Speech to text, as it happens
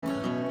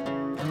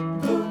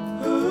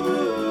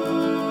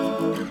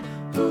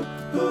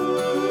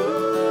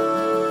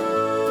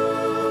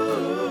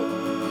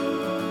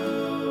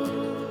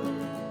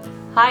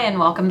Hi, and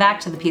welcome back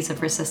to The Piece of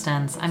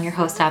Persistence. I'm your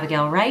host,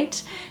 Abigail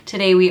Wright.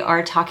 Today we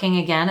are talking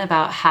again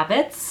about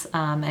habits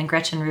and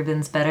Gretchen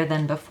Rubin's Better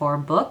Than Before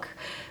book.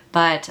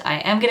 But I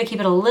am going to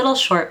keep it a little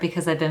short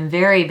because I've been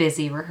very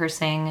busy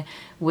rehearsing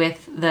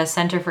with the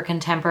Center for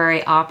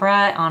Contemporary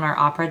Opera on our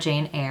opera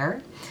Jane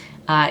Eyre.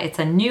 It's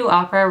a new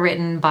opera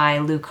written by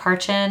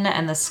Gretchen,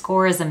 and the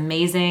score is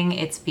amazing.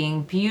 It's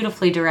being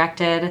beautifully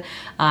directed,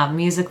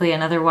 musically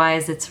and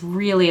otherwise. It's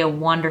really a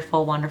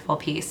wonderful, wonderful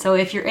piece. So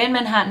if you're in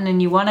Manhattan and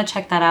you want to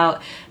check that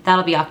out,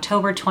 that'll be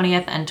October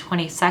 20th and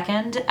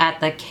 22nd at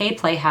the K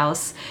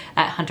Playhouse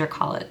at Hunter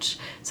College.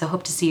 So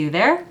hope to see you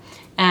there.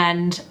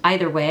 And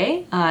either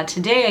way,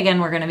 today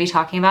again we're going to be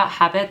talking about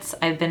habits.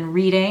 I've been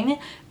reading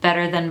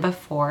Better Than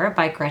Before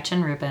by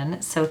Gretchen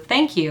Rubin, so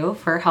thank you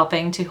for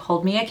helping to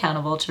hold me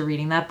accountable to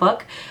reading that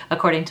book.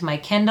 According to my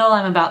Kindle,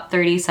 I'm about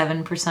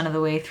 37% of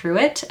the way through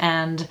it,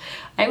 and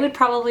I would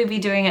probably be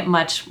doing it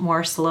much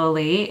more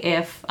slowly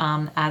if,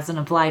 as an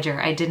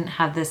obliger, I didn't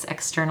have this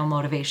external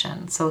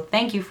motivation. So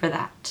thank you for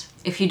that.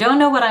 If you don't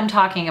know what I'm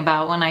talking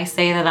about when I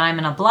say that I'm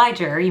an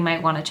obliger, you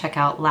might want to check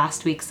out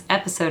last week's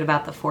episode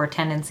about the 4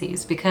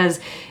 tendencies, because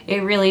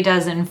it really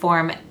does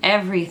inform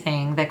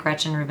everything that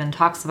Gretchen Rubin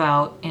talks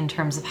about in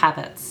terms of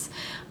habits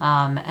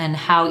and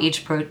how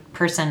each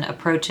person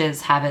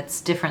approaches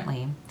habits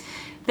differently.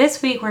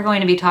 This week we're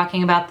going to be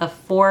talking about the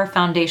 4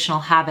 foundational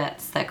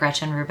habits that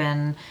Gretchen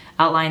Rubin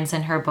outlines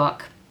in her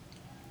book.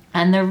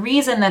 And the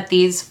reason that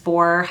these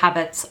 4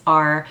 habits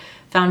are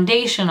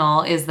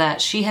foundational is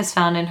that she has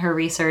found in her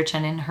research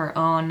and in her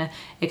own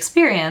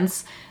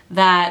experience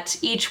that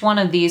each one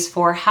of these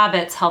 4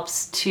 habits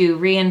helps to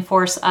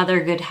reinforce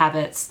other good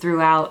habits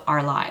throughout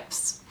our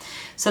lives.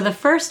 So the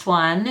first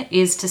one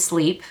is to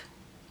sleep.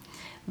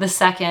 The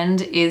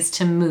second is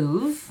to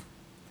move.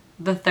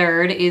 The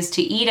third is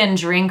to eat and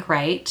drink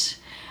right.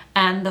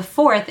 And the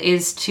fourth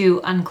is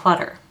to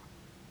unclutter.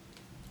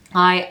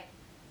 I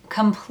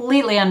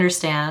completely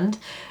understand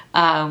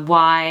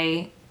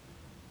why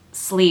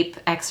sleep,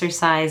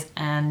 exercise,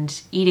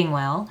 and eating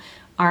well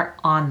are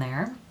on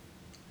there.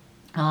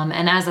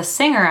 And as a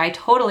singer, I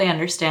totally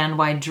understand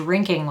why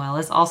drinking well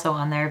is also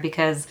on there,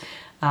 because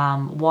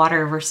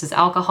water versus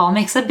alcohol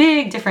makes a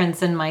big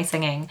difference in my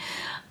singing.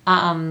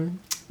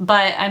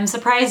 But I'm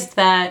surprised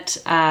that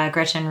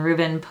Gretchen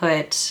Rubin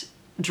put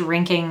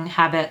drinking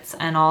habits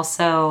and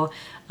also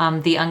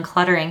the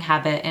uncluttering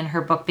habit in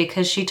her book,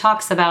 because she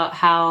talks about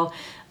how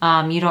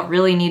you don't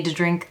really need to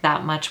drink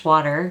that much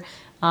water.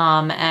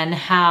 And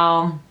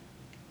how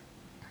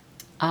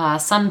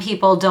some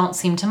people don't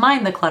seem to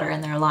mind the clutter in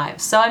their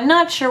lives. So I'm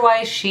not sure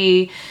why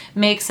she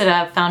makes it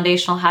a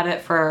foundational habit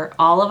for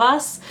all of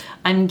us.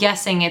 I'm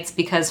guessing it's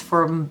because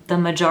for the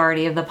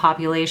majority of the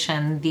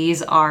population,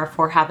 these are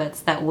 4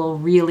 habits that will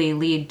really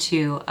lead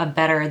to a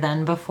better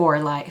than before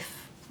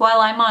life.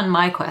 While I'm on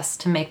my quest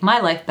to make my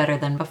life better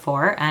than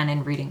before, and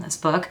in reading this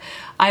book,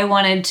 I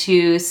wanted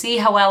to see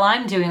how well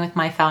I'm doing with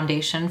my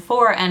foundation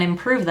 4 and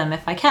improve them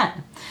if I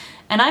can.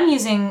 And I'm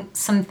using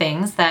some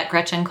things that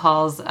Gretchen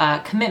calls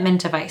commitment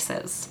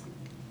devices.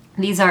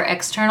 These are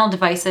external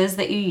devices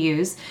that you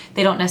use.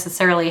 They don't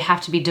necessarily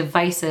have to be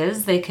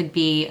devices. They could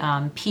be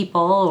people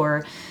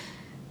or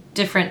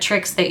different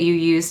tricks that you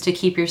use to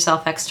keep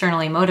yourself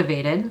externally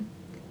motivated.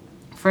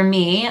 For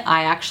me,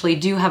 I actually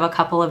do have a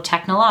couple of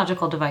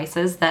technological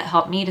devices that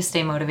help me to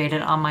stay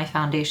motivated on my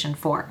foundation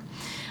 4.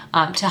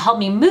 To help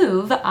me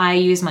move, I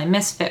use my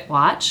Misfit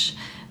watch,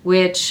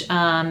 which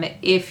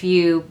if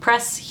you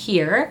press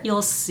here,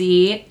 you'll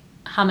see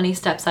how many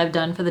steps I've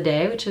done for the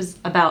day, which is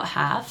about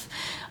half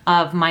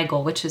of my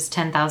goal, which is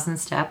 10,000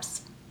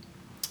 steps.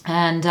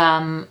 And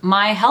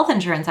my health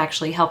insurance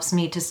actually helps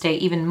me to stay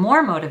even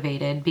more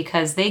motivated,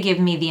 because they give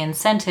me the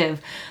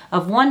incentive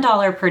of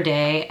 $1 per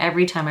day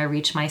every time I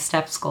reach my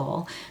steps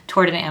goal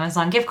toward an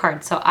Amazon gift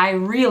card. So I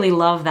really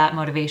love that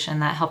motivation.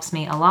 That helps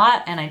me a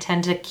lot, and I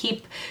tend to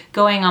keep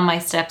going on my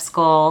steps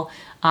goal.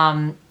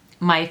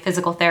 My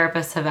physical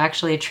therapists have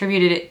actually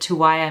attributed it to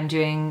why I'm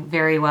doing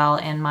very well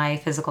in my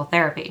physical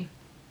therapy.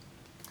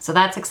 So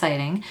that's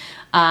exciting.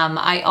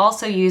 I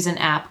also use an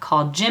app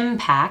called Gym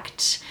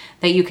Pact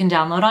that you can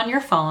download on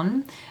your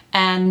phone,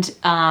 and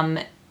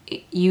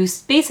you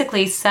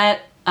basically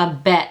set a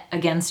bet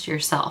against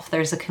yourself.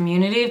 There's a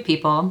community of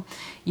people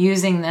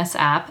using this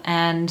app,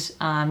 and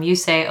you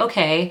say,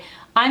 okay,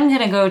 I'm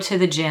gonna go to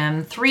the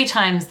gym 3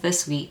 times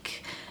this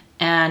week.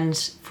 And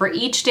for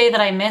each day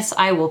that I miss,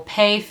 I will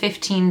pay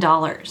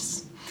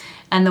 $15.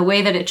 And the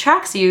way that it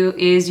tracks you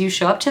is you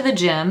show up to the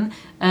gym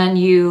and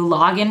you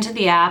log into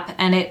the app,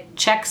 and it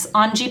checks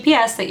on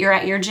GPS that you're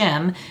at your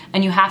gym,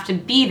 and you have to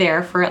be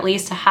there for at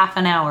least a half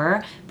an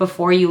hour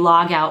before you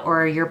log out,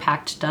 or your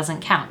pact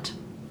doesn't count.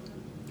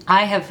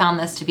 I have found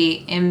this to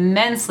be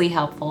immensely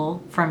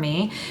helpful for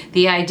me.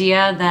 The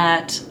idea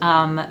that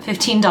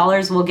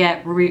 $15 will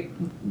get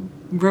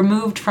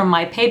removed from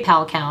my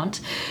PayPal account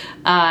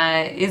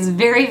is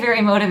very,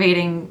 very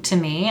motivating to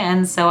me.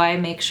 And so I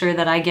make sure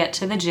that I get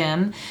to the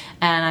gym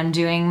and I'm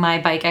doing my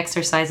bike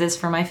exercises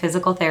for my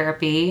physical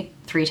therapy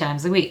 3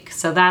 times a week.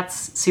 So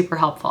that's super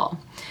helpful.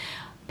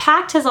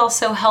 Pact has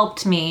also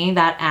helped me,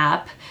 that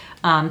app,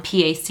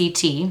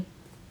 PACT,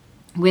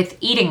 with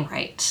eating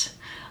right.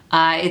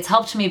 It's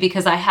helped me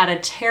because I had a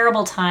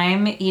terrible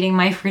time eating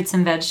my fruits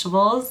and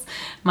vegetables.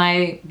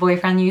 My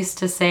boyfriend used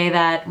to say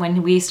that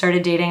when we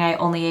started dating, I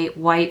only ate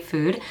white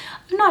food.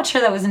 I'm not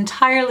sure that was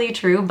entirely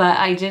true, but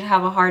I did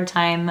have a hard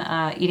time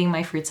eating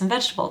my fruits and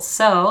vegetables.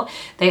 So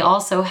they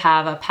also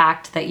have a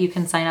pact that you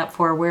can sign up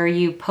for where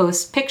you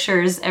post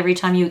pictures every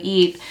time you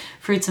eat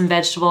fruits and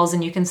vegetables,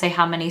 and you can say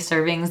how many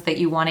servings that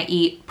you want to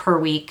eat per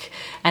week,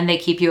 and they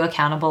keep you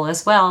accountable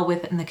as well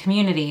within the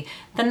community.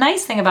 The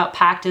nice thing about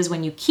Pact is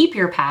when you keep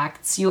your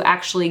pacts, you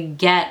actually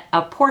get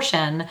a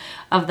portion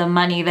of the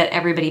money that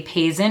everybody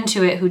pays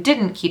into it who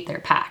didn't keep their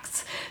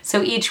pacts.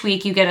 So each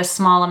week you get a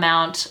small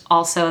amount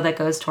also that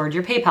goes toward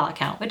your PayPal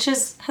account, which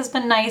has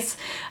been nice,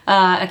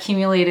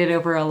 accumulated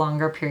over a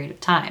longer period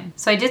of time.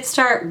 So I did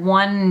start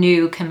one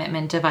new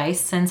commitment device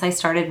since I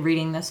started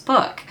reading this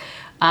book,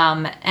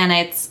 and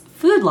it's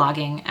food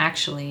logging,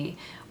 actually.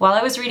 While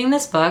I was reading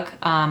this book,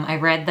 I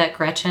read that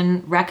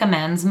Gretchen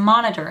recommends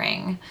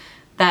monitoring.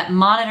 That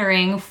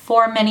monitoring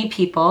for many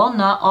people,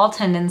 not all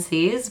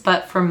tendencies,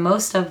 but for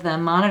most of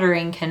them,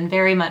 monitoring can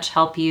very much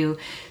help you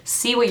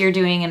see what you're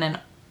doing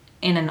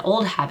in an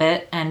old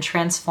habit and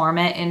transform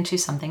it into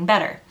something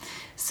better.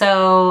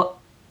 So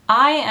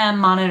I am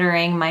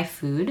monitoring my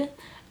food,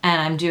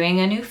 and I'm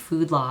doing a new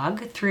food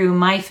log through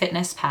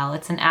MyFitnessPal.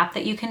 It's an app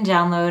that you can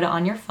download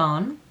on your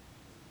phone.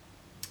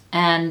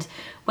 And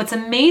what's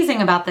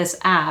amazing about this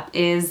app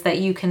is that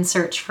you can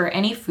search for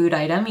any food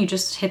item. You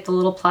just hit the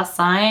little plus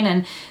sign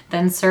and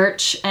then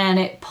search, and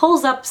it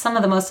pulls up some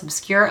of the most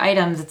obscure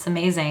items. It's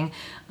amazing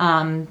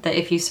that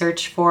if you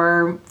search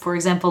for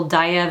example,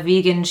 Daya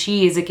vegan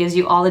cheese, it gives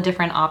you all the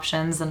different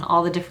options and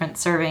all the different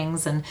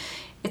servings, and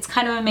it's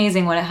kind of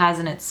amazing what it has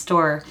in its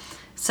store.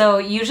 So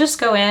you just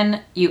go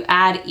in, you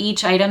add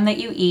each item that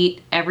you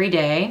eat every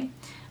day.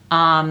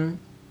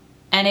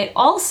 And it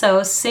also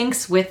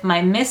syncs with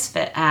my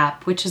Misfit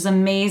app, which is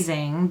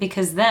amazing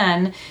because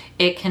then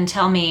it can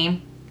tell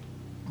me,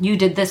 you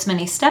did this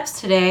many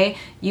steps today,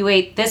 you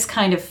ate this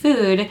kind of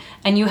food,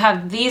 and you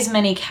have these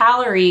many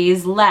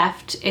calories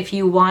left if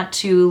you want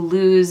to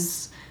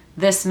lose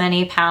this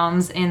many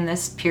pounds in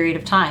this period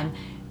of time.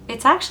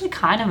 It's actually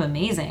kind of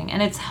amazing,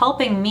 and it's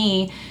helping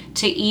me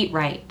to eat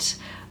right.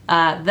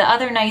 The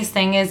other nice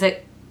thing is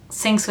it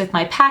syncs with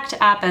my Pact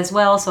app as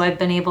well, so I've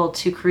been able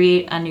to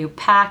create a new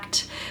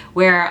pact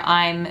where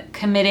I'm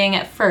committing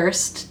at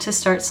first to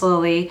start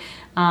slowly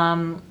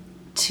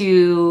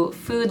to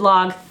food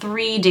log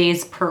 3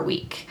 days per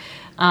week.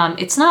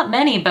 It's not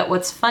many, but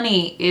what's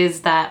funny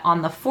is that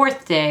on the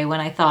 4th day when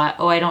I thought,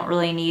 I don't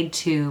really need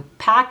to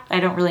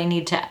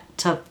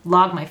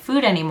log my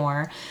food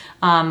anymore,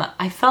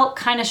 I felt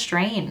kind of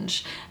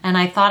strange. And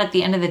I thought at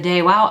the end of the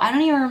day, wow, I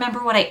don't even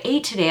remember what I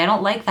ate today. I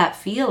don't like that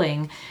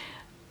feeling.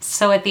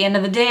 So at the end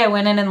of the day, I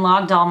went in and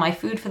logged all my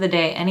food for the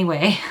day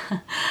anyway.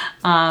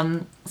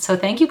 So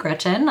thank you,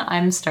 Gretchen.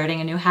 I'm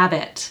starting a new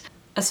habit.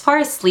 As far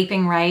as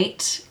sleeping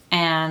right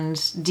and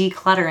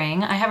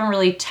decluttering, I haven't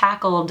really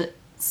tackled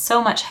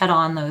so much head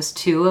on those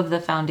two of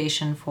the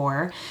foundation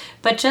four,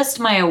 but just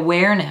my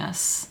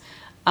awareness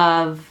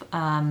of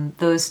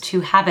those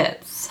two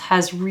habits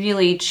has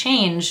really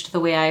changed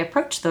the way I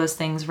approach those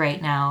things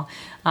right now.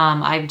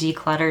 I've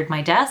decluttered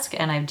my desk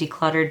and I've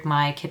decluttered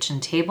my kitchen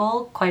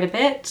table quite a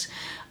bit.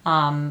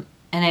 And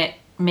it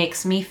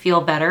makes me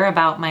feel better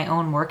about my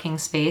own working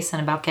space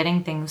and about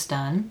getting things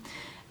done.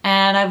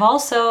 And I've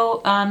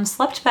also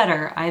slept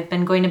better. I've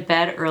been going to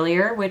bed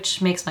earlier, which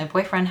makes my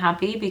boyfriend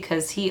happy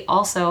because he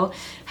also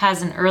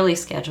has an early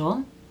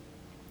schedule.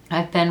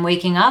 I've been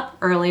waking up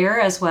earlier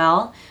as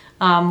well,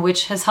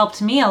 which has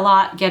helped me a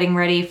lot getting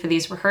ready for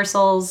these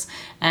rehearsals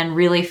and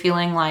really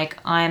feeling like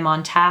I'm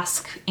on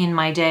task in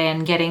my day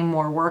and getting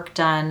more work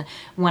done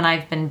when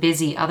I've been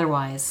busy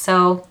otherwise.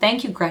 So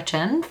thank you,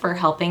 Gretchen, for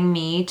helping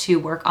me to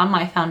work on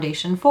my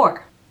foundation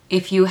 4.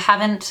 If you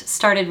haven't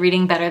started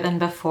reading Better Than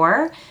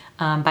Before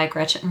by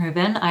Gretchen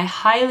Rubin, I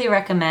highly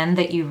recommend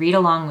that you read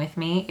along with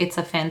me. It's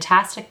a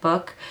fantastic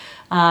book.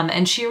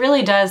 And she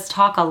really does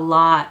talk a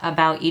lot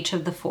about each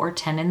of the 4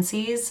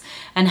 tendencies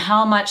and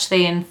how much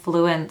they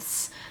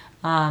influence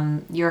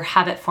your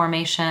habit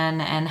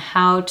formation and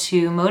how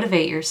to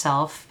motivate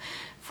yourself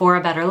for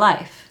a better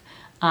life.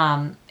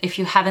 If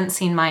you haven't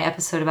seen my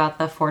episode about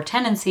the 4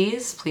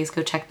 tendencies, please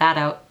go check that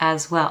out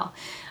as well.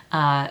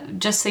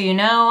 Just so you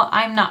know,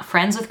 I'm not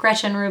friends with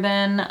Gretchen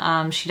Rubin.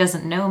 She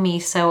doesn't know me,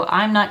 so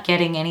I'm not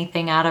getting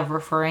anything out of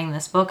referring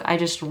this book. I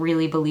just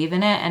really believe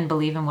in it and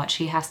believe in what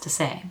she has to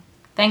say.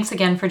 Thanks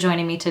again for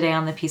joining me today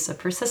on The Piece of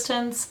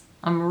Persistence.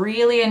 I'm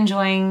really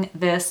enjoying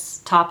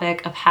this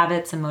topic of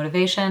habits and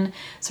motivation,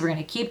 so we're going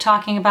to keep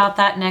talking about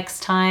that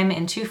next time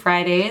in 2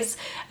 Fridays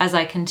as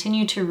I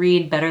continue to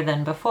read Better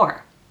Than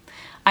Before.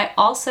 I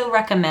also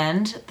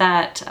recommend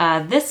that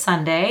this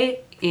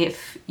Sunday,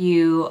 if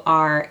you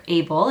are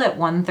able, at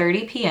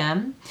 1:30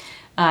 p.m.,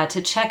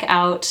 to check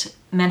out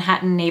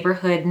Manhattan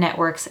Neighborhood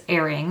Network's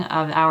airing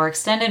of our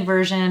extended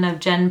version of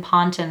Jen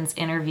Ponton's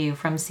interview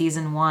from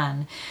season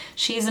 1.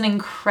 She's an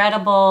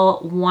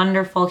incredible,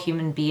 wonderful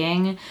human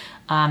being,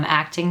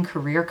 acting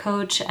career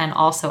coach, and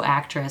also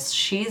actress.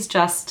 She's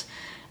just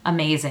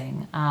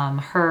amazing.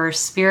 Her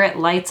spirit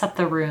lights up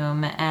the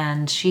room,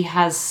 and she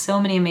has so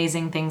many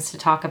amazing things to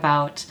talk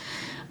about.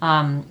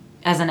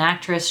 As an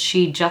actress,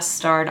 she just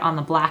starred on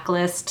The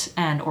Blacklist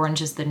and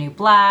Orange is the New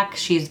Black.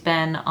 She's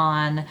been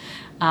on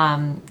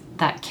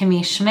that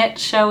Kimmy Schmidt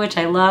show, which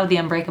I love, The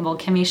Unbreakable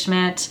Kimmy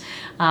Schmidt.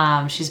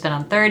 She's been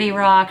on 30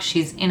 Rock.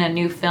 She's in a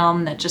new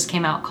film that just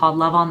came out called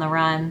Love on the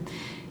Run.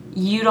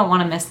 You don't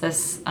want to miss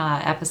this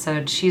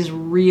episode. She's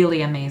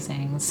really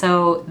amazing.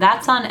 So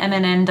that's on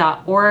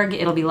mnn.org.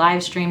 It'll be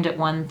live streamed at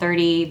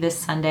 1:30 this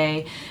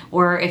Sunday.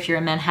 Or if you're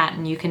in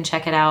Manhattan, you can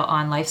check it out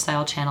on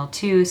Lifestyle Channel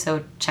 2.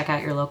 So check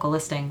out your local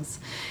listings.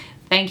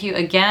 Thank you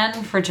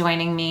again for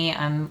joining me.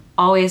 I'm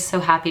always so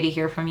happy to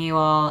hear from you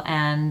all.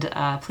 And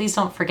please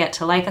don't forget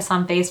to like us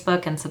on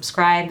Facebook and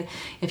subscribe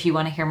if you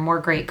want to hear more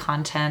great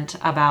content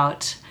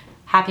about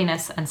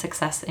happiness and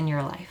success in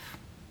your life.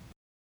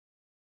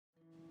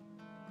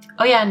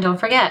 Oh yeah, and don't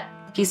forget,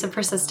 Piece of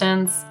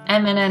Persistence,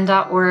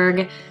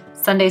 mnn.org,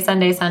 Sunday,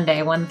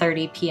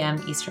 1:30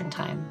 p.m. Eastern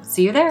Time.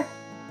 See you there.